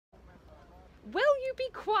Will you be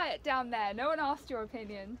quiet down there? No one asked your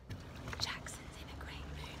opinion. Jackson's in a great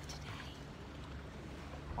mood today.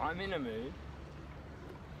 I'm in a mood.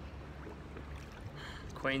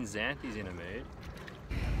 Queen Xanthe's in a mood.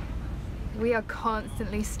 We are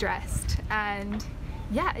constantly stressed, and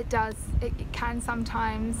yeah, it can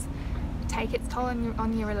sometimes take its toll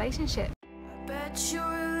on your relationship. I bet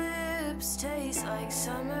your lips taste like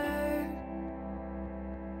summer.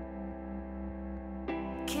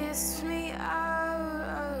 Kiss me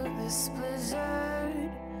out of this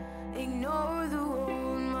blizzard. Ignore the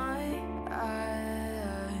woe in my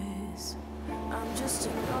eyes. I'm just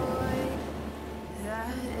annoyed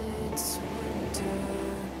that it's winter.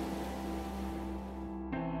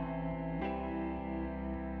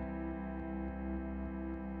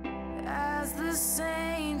 As the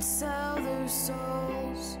saints sell their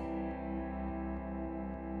souls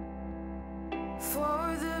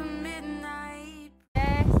for the midnight.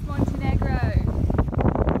 Yes, Montenegro.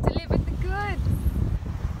 Delivered the goods.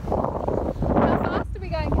 How fast are we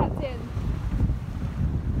going, Captain?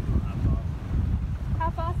 How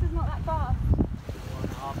fast is not that fast?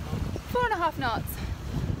 4.5 knots.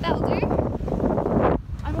 That'll do.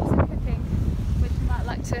 I'm also cooking, which you might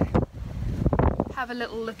like to have a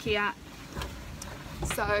little looky at.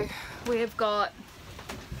 So we've got,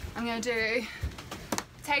 I'm going to do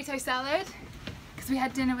potato salad, because we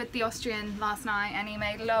had dinner with the Austrian last night and he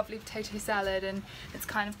made lovely potato salad, and it's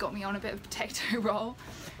kind of got me on a bit of potato roll.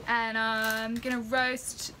 And I'm going to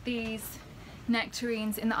roast these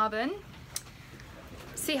nectarines in the oven.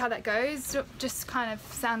 See how that goes. Just kind of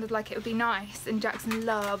sounded like it would be nice, and Jackson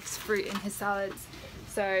loves fruit in his salads,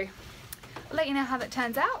 so I'll let you know how that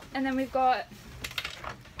turns out. And then we've got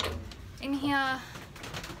in here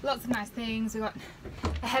lots of nice things. We've got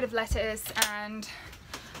a head of lettuce, and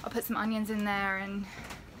I'll put some onions in there, and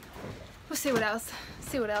we'll see what else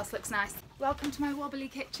looks nice. Welcome to my wobbly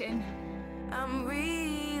kitchen. I'm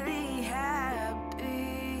really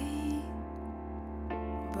happy,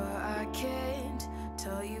 but I can't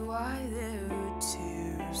tell you why there were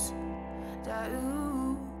tears. That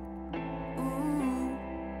ooh, ooh,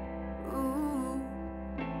 ooh,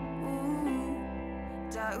 ooh,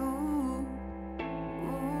 that ooh,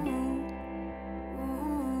 ooh,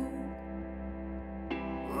 ooh.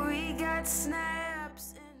 We got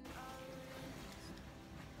snaps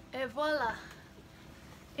in Et voila!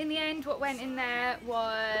 In the end, what went in there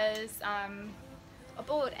was a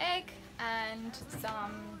boiled egg and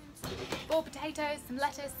some boiled potatoes, some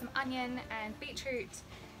lettuce, some onion and beetroot,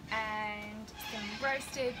 and some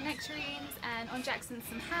roasted nectarines, and on Jackson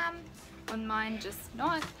some ham, on mine just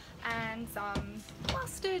not, and some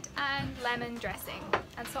mustard and lemon dressing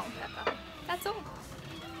and salt and pepper. That's all.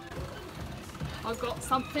 I've got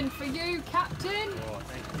something for you, Captain. Oh,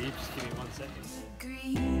 thank you. Just give me 1 second.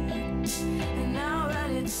 green, and now that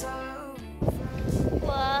it's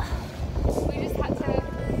over. We just had to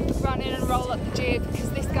run in and roll up the jib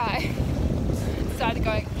because this guy started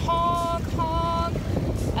going honk honk,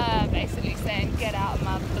 basically saying get out of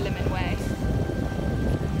my blimmin' way.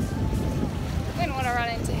 Didn't want to run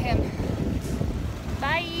into him.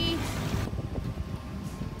 Bye.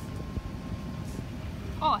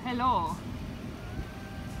 Oh, hello.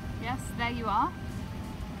 Yes, there you are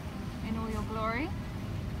in all your glory.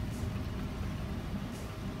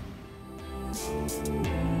 There's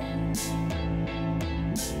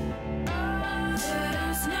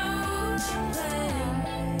no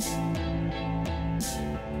plan.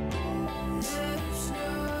 There's no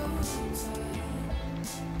plan.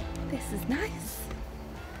 This is nice.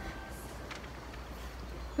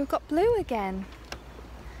 We've got blue again.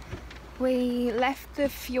 We left the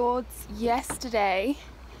fjords yesterday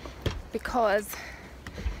because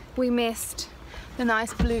we missed the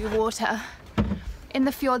nice blue water. In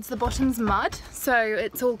the fjords the bottom's mud, so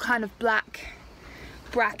it's all kind of black,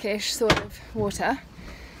 brackish sort of water,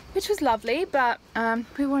 which was lovely, but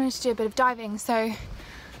we wanted to do a bit of diving, so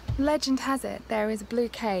legend has it there is a blue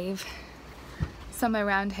cave somewhere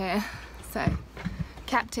around here. So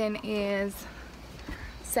Captain is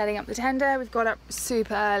setting up the tender. We've got up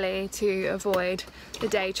super early to avoid the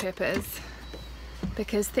day trippers,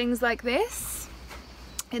 because things like this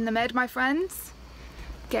in the Med, my friends,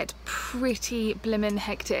 get pretty blimmin'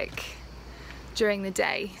 hectic during the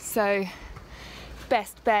day. So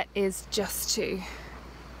best bet is just to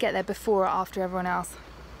get there before or after everyone else.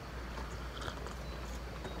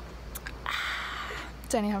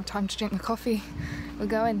 Don't even have time to drink the coffee. We're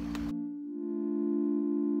going.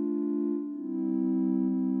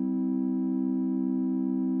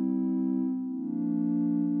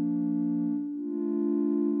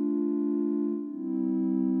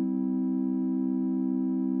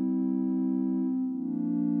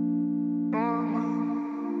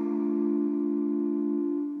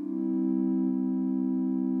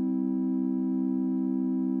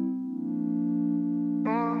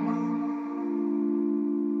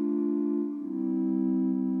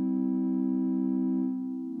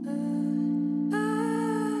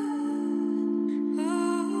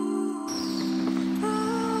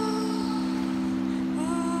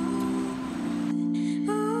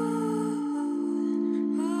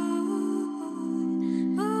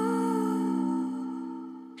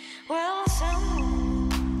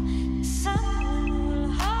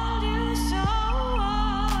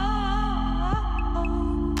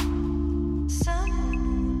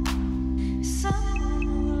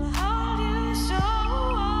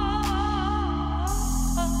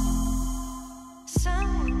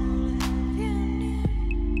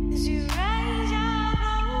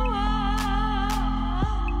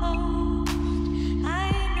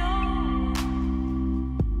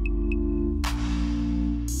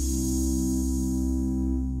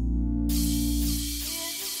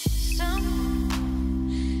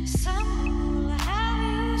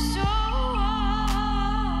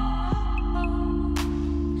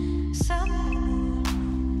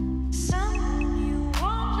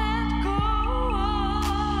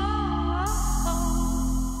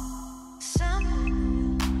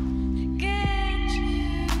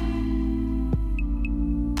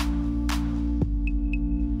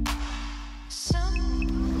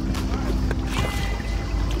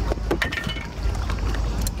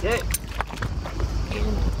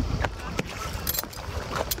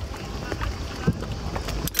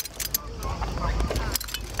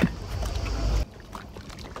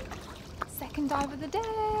 dive of the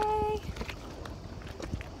day.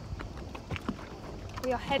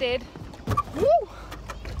 We are headed. Woo!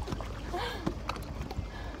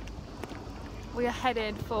 We are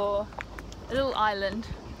headed for a little island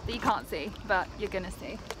that you can't see, but you're gonna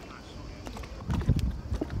see.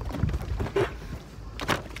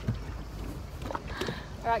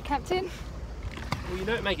 All right, Captain. Well, you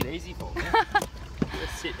don't make it easy for me.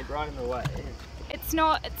 Just sit right in the way. It's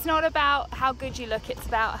not about how good you look, it's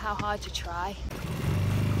about how hard you try.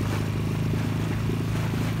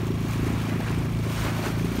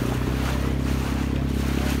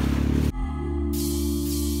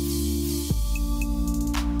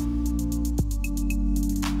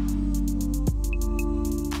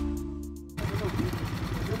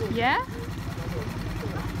 Yeah?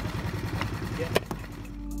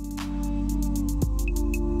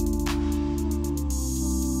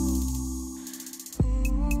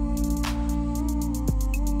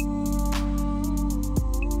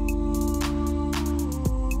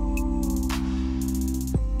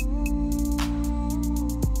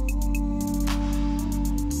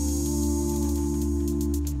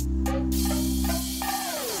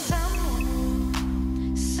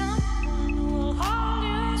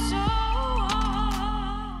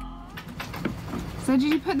 So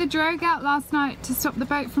did you put the drogue out last night to stop the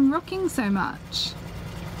boat from rocking so much?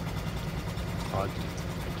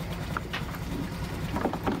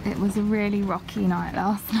 It was a really rocky night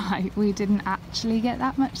last night. We didn't actually get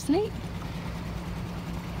that much sleep.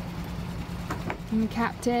 And the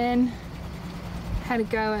captain had a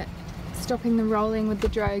go at stopping the rolling with the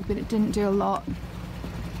drogue, but it didn't do a lot.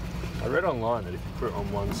 I read online that if you put it on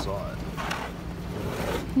one side.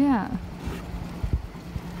 Yeah.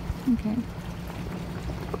 Okay.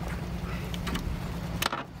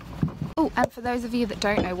 Oh, and for those of you that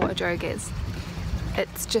don't know what a drogue is,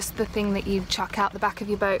 it's just the thing that you chuck out the back of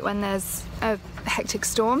your boat when there's a hectic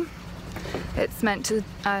storm. It's meant to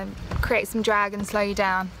create some drag and slow you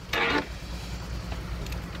down.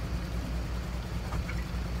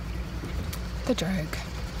 The drogue.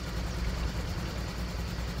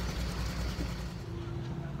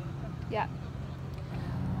 Yeah.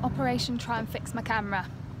 Operation try and fix my camera.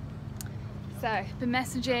 So, been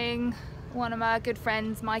messaging one of my good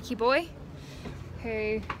friends, Mikey Boy,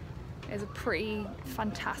 who is a pretty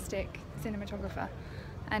fantastic cinematographer,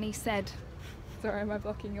 and he said, sorry, am I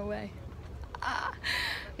blocking your way?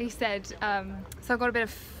 He said, so I've got a bit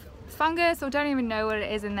of fungus, or don't even know what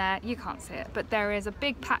it is in there, you can't see it, but there is a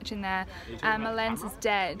big patch in there and my lens is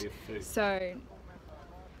dead, so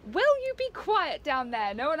will you be quiet down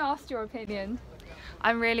there? No one asked your opinion.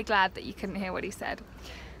 I'm really glad that you couldn't hear what he said.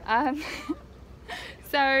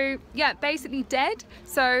 So yeah, basically dead.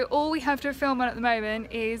 So all we have to film on at the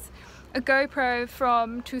moment is a GoPro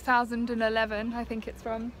from 2011, I think it's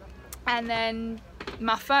from, and then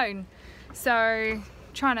my phone. So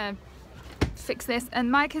trying to fix this,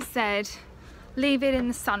 and Mike has said leave it in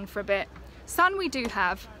the sun for a bit. Sun we do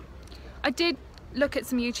have. I did look at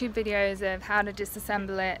some YouTube videos of how to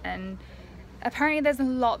disassemble it, and apparently there's a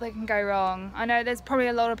lot that can go wrong. I know there's probably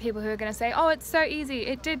a lot of people who are going to say, oh, it's so easy.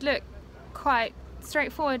 It did look quite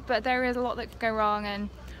straightforward, but there is a lot that could go wrong,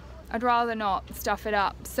 and I'd rather not stuff it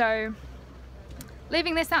up. So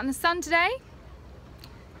leaving this out in the sun today,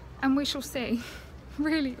 and we shall see.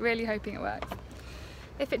 Really hoping it works.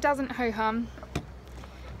 If it doesn't, ho hum.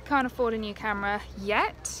 Can't afford a new camera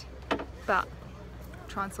yet, but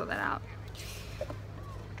try and sort that out.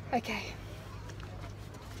 Okay,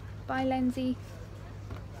 bye Lenzy.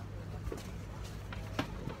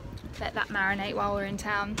 Let that marinate while we're in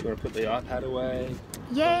town. Do you want to put the iPad away?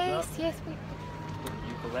 Yes.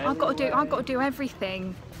 I've got to do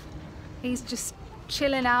everything. He's just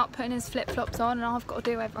chilling out, putting his flip-flops on, and I've got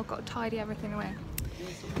to tidy everything away.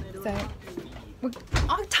 So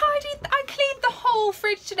I cleaned the whole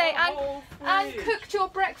fridge today, and cooked your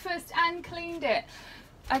breakfast and cleaned it.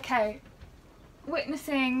 Okay,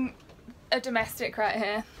 witnessing a domestic right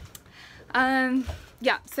here.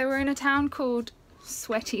 Yeah, so we're in a town called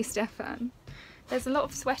Sweaty Stefan. There's a lot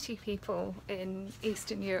of sweaty people in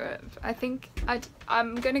Eastern Europe. I think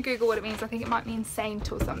I'm going to Google what it means. I think it might mean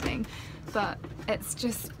saint or something, but it's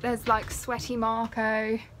just, there's like sweaty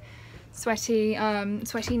Marco, sweaty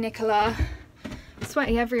Nicola,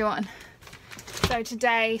 sweaty everyone. So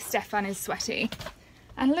today Stefan is sweaty,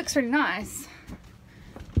 and it looks really nice.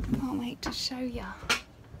 I can't wait to show ya.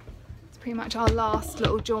 It's pretty much our last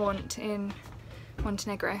little jaunt in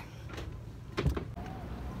Montenegro.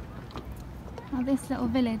 Now this little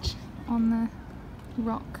village on the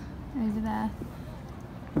rock over there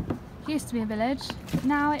used to be a village,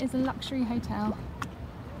 now it is a luxury hotel.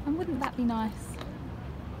 And wouldn't that be nice?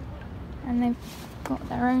 And they've got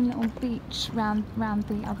their own little beach round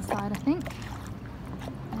the other side, I think.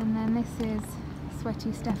 And then this is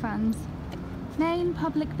Sweaty Stefan's main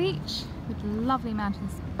public beach with lovely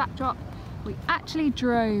mountains backdrop. We actually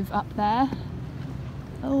drove up there,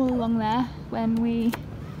 all along there, when we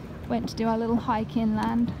went to do our little hike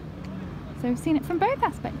inland. So we've seen it from both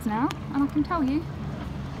aspects now, and I can tell you,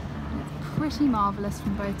 it's pretty marvellous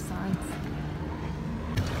from both sides.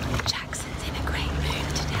 Jackson's in a great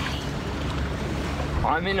mood today.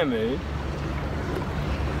 I'm in a mood.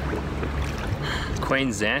 Queen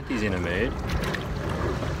Xanthe's in a mood.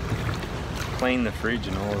 Clean the fridge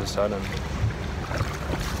and all of a sudden.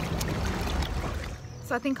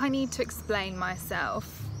 So I think I need to explain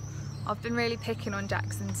myself. I've been really picking on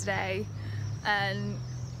Jackson today, and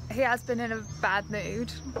he has been in a bad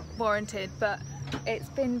mood, warranted, but it's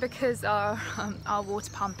been because our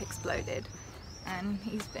water pump exploded, and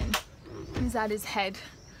he's had his head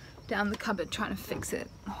down the cupboard trying to fix it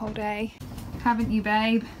the whole day. Haven't you,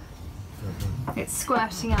 babe? It's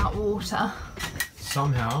squirting out water.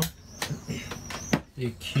 Somehow the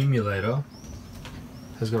accumulator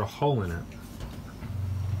has got a hole in it.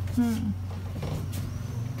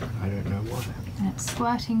 I don't know why. And it's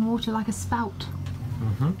squirting water like a spout.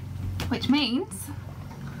 Which means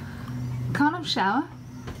can't have a shower,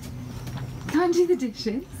 can't do the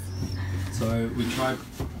dishes. So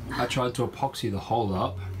I tried to epoxy the hole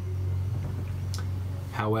up.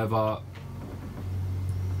 However,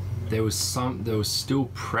 there was still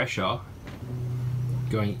pressure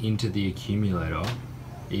going into the accumulator,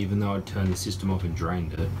 even though I'd turned the system off and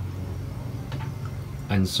drained it.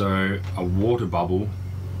 And so a water bubble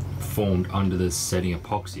formed under the setting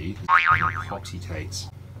epoxy. Epoxy takes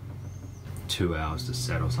 2 hours to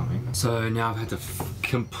set or something. So now I've had to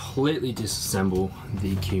completely disassemble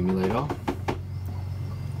the accumulator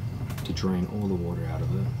to drain all the water out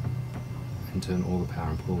of it and turn all the power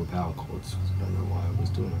and pull the power cords. I don't know why I was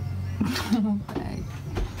doing it. Oh, babe.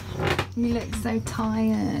 You look so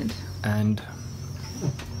tired. And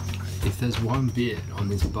if there's one bit on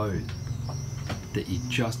this boat that you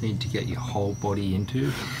just need to get your whole body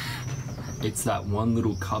into, it's that one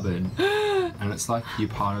little cupboard. And it's like you're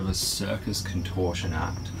part of a circus contortion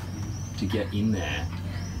act to get in there.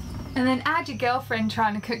 And then add your girlfriend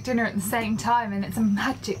trying to cook dinner at the same time, and it's a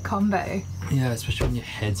magic combo. Yeah, especially when your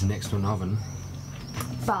head's next to an oven.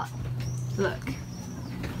 But look,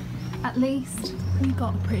 at least we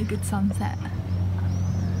got a pretty good sunset.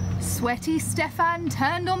 Sweaty Stefan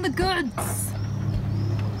turned on the goods.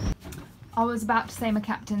 I was about to say my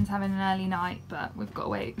captain's having an early night, but we've got to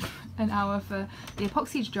wait an hour for the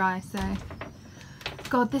epoxy to dry, so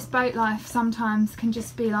God, this boat life sometimes can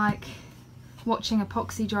just be like watching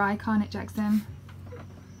epoxy dry, can't it, Jackson?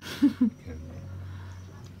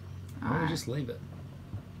 Why don't we just leave it?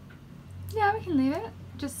 Yeah, we can leave it.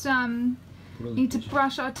 Just need to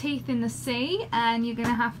brush our teeth in the sea, and you're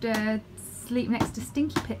gonna have to sleep next to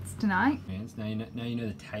stinky pits tonight. Now you know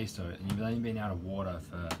the taste of it, and you've only been out of water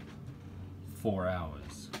for 4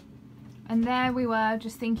 hours. And there we were,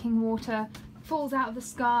 just thinking water falls out of the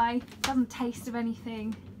sky, doesn't taste of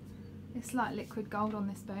anything. It's like liquid gold on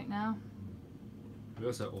this boat now. We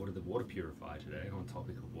also ordered the water purifier today, on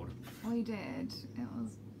topic of water. We did. It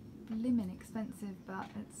was blimmin' expensive, but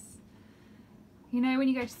it's, you know, when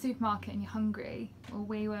you go to the supermarket and you're hungry, or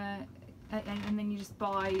we were, and then you just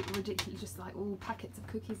buy ridiculous, just like all packets of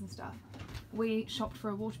cookies and stuff. We shopped for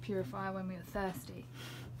a water purifier when we were thirsty.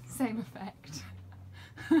 Same effect.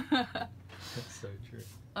 That's so true.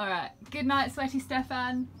 Alright, good night, Sweaty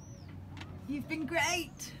Stefan. You've been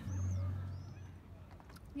great.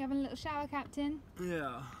 You having a little shower, Captain?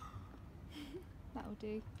 Yeah. That'll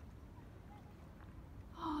do.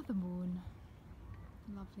 Oh, the moon.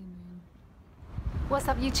 Lovely moon. What's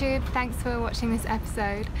up, YouTube? Thanks for watching this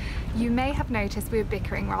episode. You may have noticed we were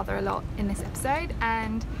bickering rather a lot in this episode,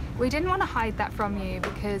 and we didn't want to hide that from you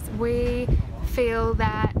because we feel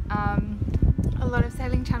that a lot of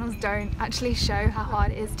sailing channels don't actually show how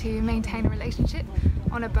hard it is to maintain a relationship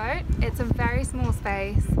on a boat. It's a very small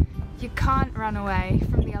space. You can't run away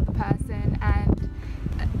from the other person,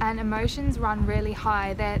 and emotions run really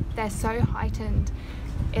high. They're so heightened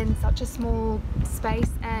in such a small space,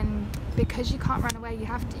 and because you can't run away, you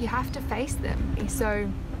have to face them.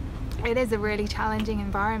 So it is a really challenging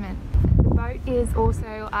environment. The boat is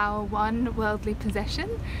also our one worldly possession,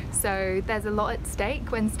 so there's a lot at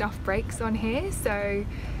stake when stuff breaks on here, so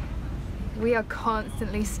we are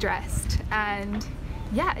constantly stressed, and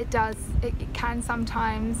yeah, it can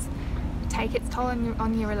sometimes take its toll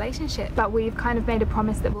on your relationship, but we've kind of made a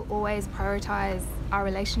promise that we'll always prioritize our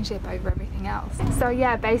relationship over everything else. So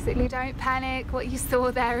yeah, basically don't panic. What you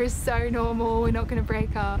saw there is so normal. We're not going to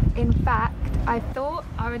break up. In fact, I thought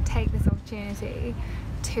I would take this opportunity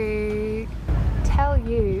to tell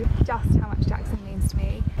you just how much Jackson means to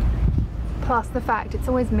me. Plus the fact it's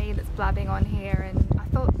always me that's blabbing on here, and I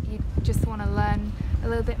thought you'd just want to learn a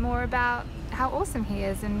little bit more about how awesome he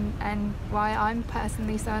is and why I'm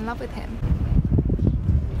personally so in love with him.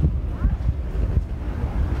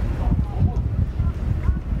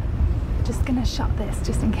 Just gonna shut this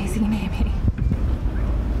just in case you can hear me.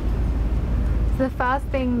 So the first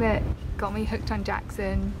thing that got me hooked on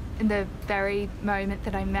Jackson in the very moment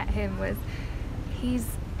that I met him was he's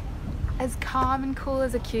as calm and cool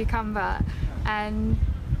as a cucumber, and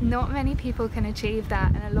not many people can achieve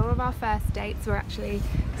that. And a lot of our first dates were actually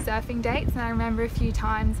surfing dates, and I remember a few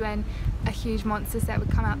times when a huge monster set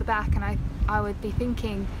would come out the back and I would be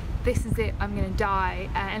thinking, this is it, I'm gonna die,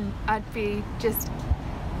 and I'd be just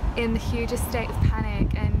in the hugest state of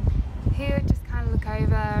panic, and he would just kind of look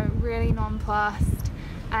over really nonplussed,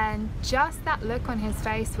 and just that look on his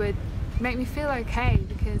face would make me feel okay,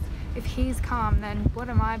 because if he's calm, then what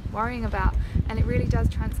am I worrying about? And it really does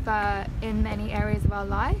transfer in many areas of our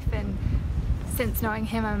life, and since knowing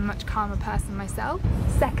him, I'm a much calmer person myself.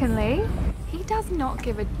 Secondly, he does not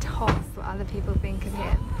give a toss what other people think of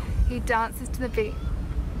him. He dances to the beat.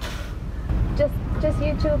 Just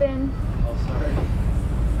YouTubing. Oh,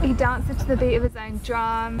 sorry. He dances to the beat of his own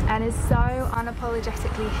drum and is so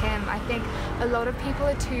unapologetically him. I think a lot of people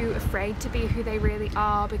are too afraid to be who they really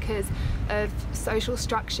are because of social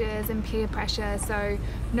structures and peer pressure, so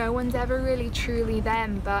no one's ever really truly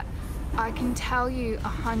them, but I can tell you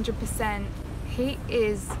 100% he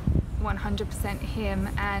is 100% him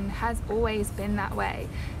and has always been that way,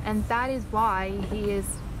 and that is why he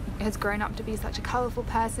has grown up to be such a colourful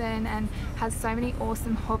person and has so many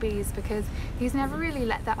awesome hobbies, because he's never really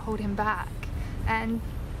let that hold him back. And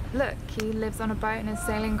look, he lives on a boat and is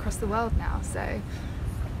sailing across the world now, so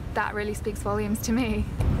that really speaks volumes to me.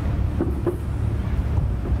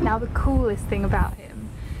 Now the coolest thing about him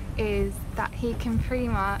is that he can pretty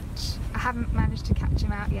much, I haven't managed to catch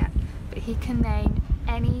him out yet, but he can name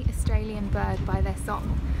any Australian bird by their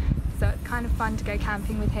song. So it's kind of fun to go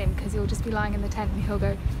camping with him, because he'll just be lying in the tent and he'll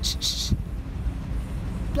go shh shh,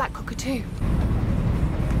 black cockatoo.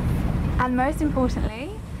 And most importantly,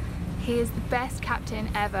 he is the best captain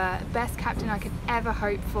ever, best captain I could ever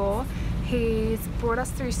hope for. He's brought us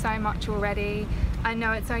through so much already. I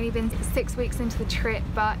know it's only been 6 weeks into the trip,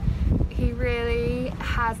 but he really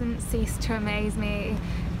hasn't ceased to amaze me.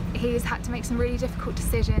 He's had to make some really difficult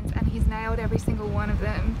decisions and he's nailed every single one of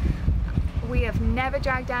them. We have never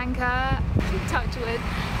dragged anchor, touch wood.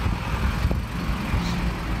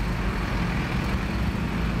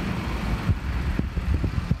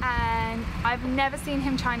 And I've never seen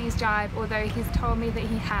him Chinese jibe, although he's told me that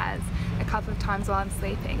he has a couple of times while I'm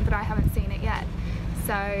sleeping, but I haven't seen it yet.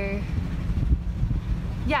 So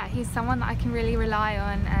yeah, he's someone that I can really rely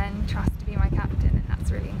on and trust to be my captain, and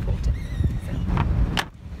that's really important. So.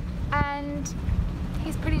 And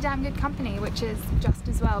he's pretty damn good company, which is just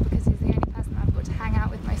as well, because he's the only person I've got to hang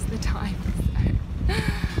out with most of the time. So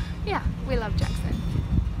yeah, we love Jackson.